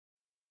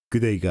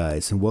Good day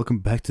guys, and welcome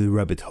back to the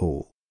rabbit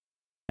hole.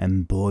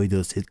 And boy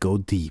does it go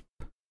deep.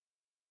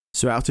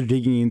 So after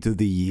digging into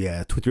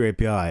the Twitter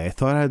API, I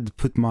thought I'd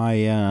put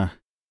my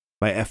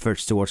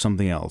efforts towards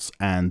something else,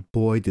 and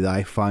boy did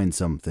I find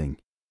something.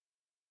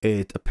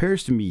 It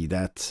appears to me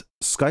that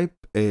Skype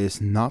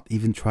is not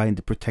even trying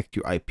to protect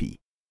your IP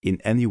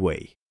in any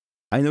way.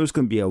 I know there's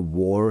going to be a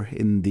war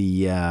in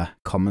the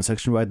comment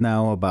section right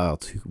now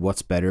about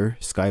what's better,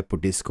 Skype or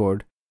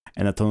Discord,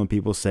 and a ton of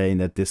people saying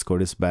that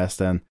Discord is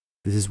best, and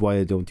this is why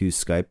I don't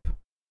use Skype.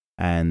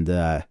 And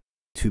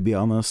to be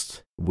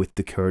honest, with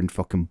the current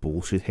fucking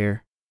bullshit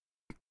here,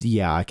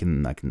 yeah, I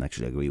can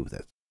actually agree with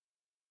it.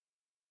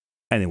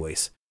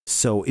 Anyways,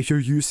 so if you're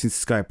using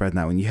Skype right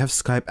now and you have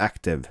Skype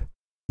active,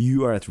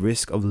 you are at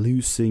risk of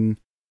losing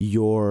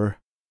your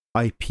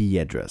IP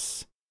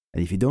address.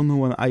 And if you don't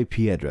know an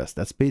IP address,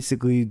 that's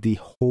basically the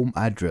home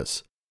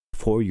address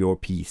for your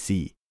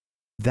PC.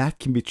 That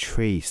can be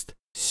traced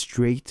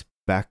straight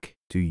back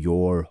to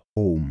your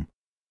home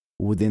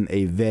within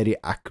a very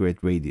accurate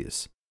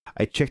radius.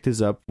 I checked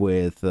this up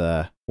with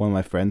one of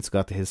my friends,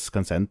 got his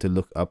consent to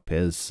look up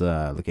his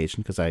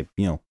location, because I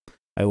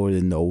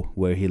already know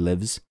where he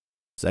lives.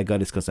 So I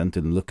got his consent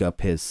to look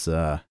up his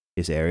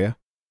area,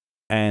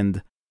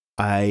 and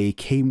I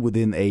came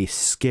within a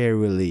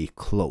scarily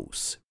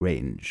close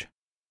range.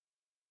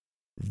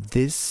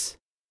 This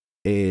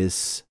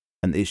is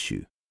an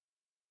issue.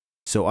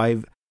 So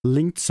I've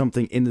linked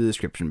something in the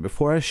description.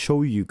 Before I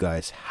show you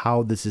guys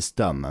how this is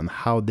done and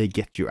how they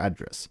get your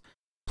address,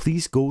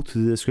 please go to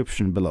the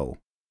description below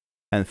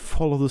and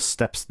follow the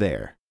steps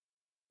there.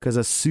 Because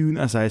as soon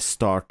as I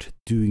start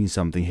doing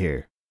something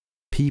here,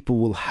 people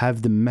will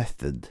have the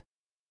method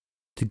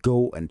to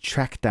go and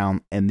track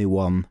down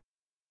anyone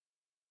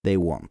they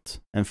want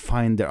and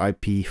find their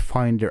IP,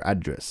 find their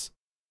address.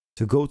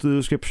 So go to the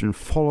description,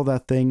 follow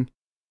that thing,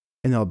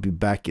 and I'll be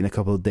back in a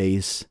couple of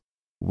days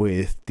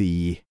with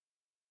the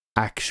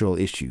actual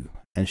issue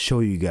and show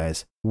you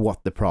guys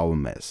what the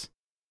problem is.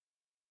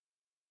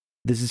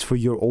 This is for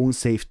your own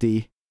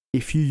safety.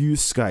 If you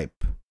use Skype,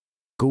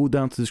 go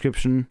down to the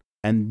description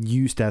and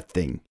use that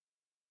thing.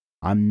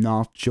 I'm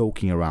not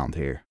joking around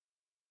here.